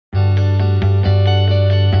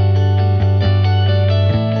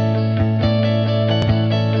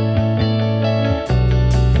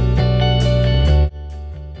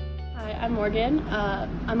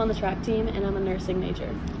I'm on the track team and I'm a nursing major.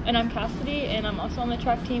 And I'm Cassidy, and I'm also on the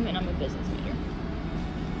track team, and I'm a business major.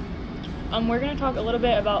 We're going to talk a little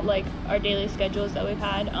bit about like our daily schedules that we've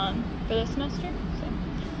had for this semester.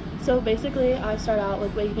 So basically I start out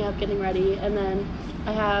with waking up, getting ready, and then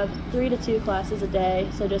I have 3 to 2 classes a day,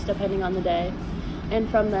 so just depending on the day. And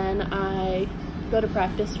from then I go to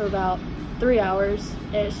practice for about 3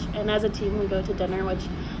 hours-ish, and as a team we go to dinner, which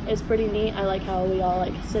is pretty neat. I like how we all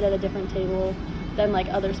like sit at a different table than like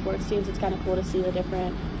other sports teams. It's kind of cool to see the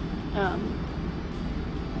different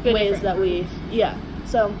ways that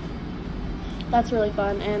so that's really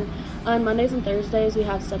fun. And on Mondays and Thursdays we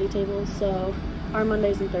have study tables, so our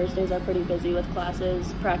Mondays and Thursdays are pretty busy with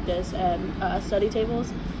classes, practice, and study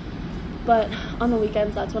tables. But on the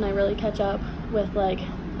weekends, that's when I really catch up with like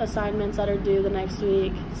assignments that are due the next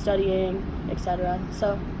week, studying, etc.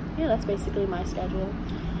 So yeah, that's basically my schedule.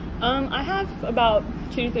 I have about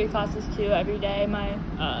 2 to 3 classes too every day.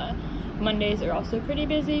 My Mondays are also pretty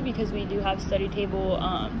busy because we do have study table,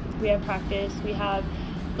 we have practice, we have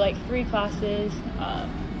like 3 classes,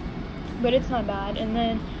 but it's not bad. And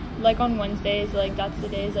then like on Wednesdays, like that's the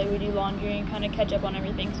days like we do laundry and kind of catch up on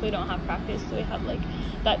everything, so we don't have practice, so we have like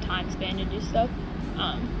that time span to do stuff.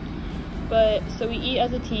 But so we eat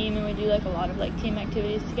as a team, and we do like a lot of like team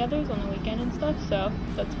activities together on the weekend and stuff, so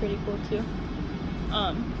that's pretty cool too.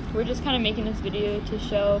 We're just kind of making this video to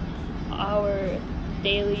show our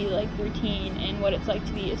daily like routine and what it's like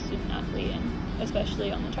to be a student athlete, and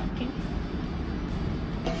especially on the track team.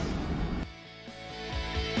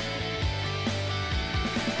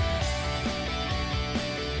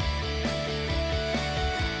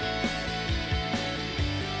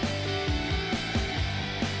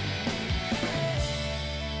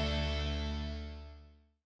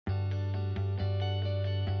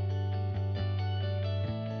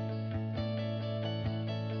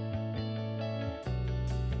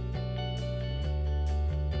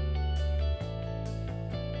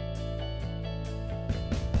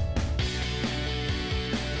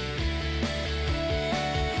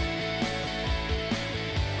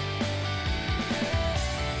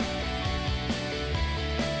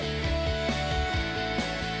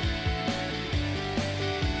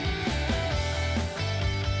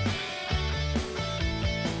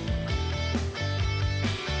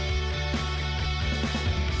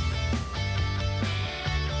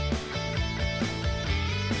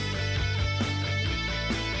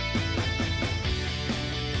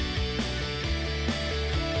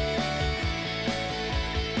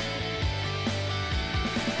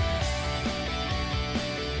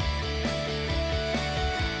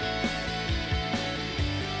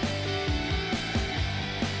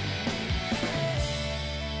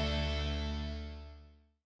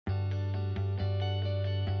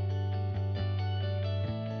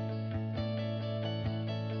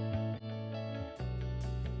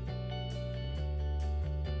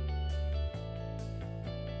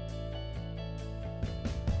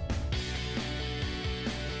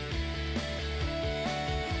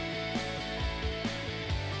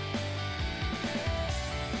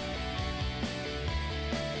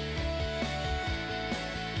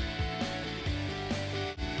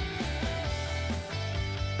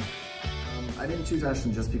 I didn't choose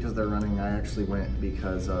Ashland just because they're running. I actually went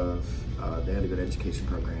because of they had a good education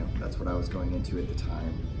program. That's what I was going into at the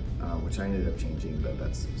time, which I ended up changing, but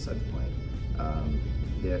that's beside the point.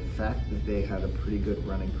 The fact that they had a pretty good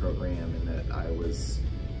running program and that I was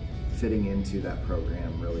fitting into that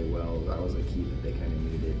program really well, that was a key that they kind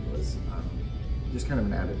of needed, was just kind of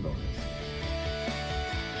an added bonus.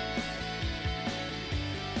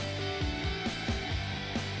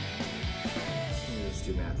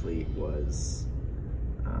 Student athlete was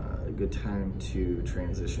a good time to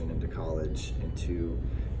transition into college, into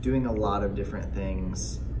doing a lot of different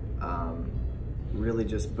things, really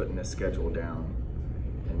just putting a schedule down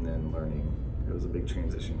and then learning. It was a big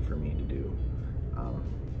transition for me to do.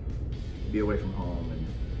 Be away from home and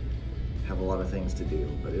have a lot of things to do,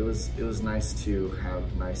 but it was nice to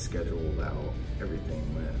have nice scheduled out.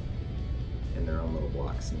 Everything went in their own little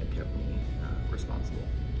blocks, and it kept me responsible.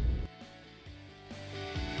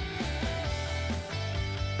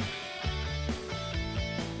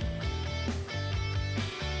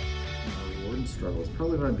 Struggles.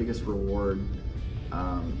 Probably my biggest reward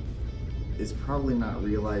is probably not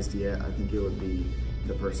realized yet. I think it would be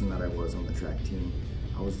the person that I was on the track team.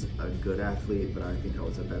 I was a good athlete, but I think I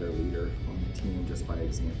was a better leader on the team just by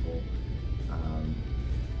example.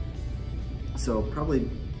 So probably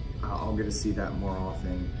I'll get to see that more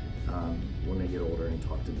often when I get older and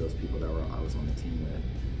talk to those people that I was on the team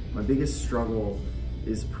with. My biggest struggle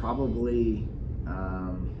is probably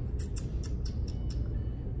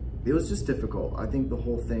It was just difficult. I think the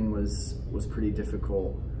whole thing was pretty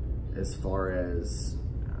difficult as far as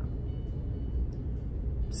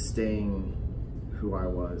staying who I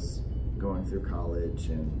was, going through college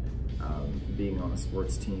and being on a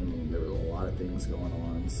sports team, and there were a lot of things going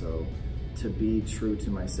on. So to be true to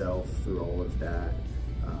myself through all of that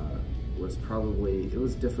was probably, it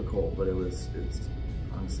was difficult, but it's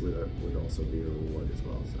honestly, that would also be a reward as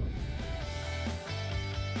well. So.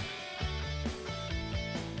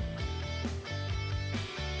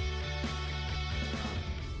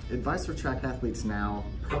 Advice for track athletes now,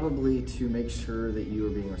 probably to make sure that you are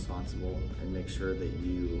being responsible and make sure that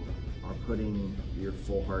you are putting your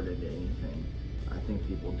full heart into anything. I think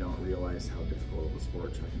people don't realize how difficult of a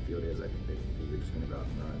sport track and field is. I think they think you're just going to go out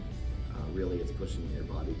and run. Really, it's pushing your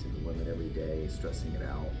body to the limit every day, stressing it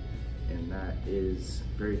out, and that is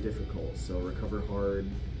very difficult. So recover hard,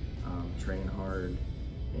 train hard,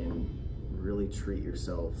 and really treat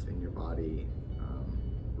yourself and your body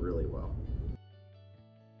really well.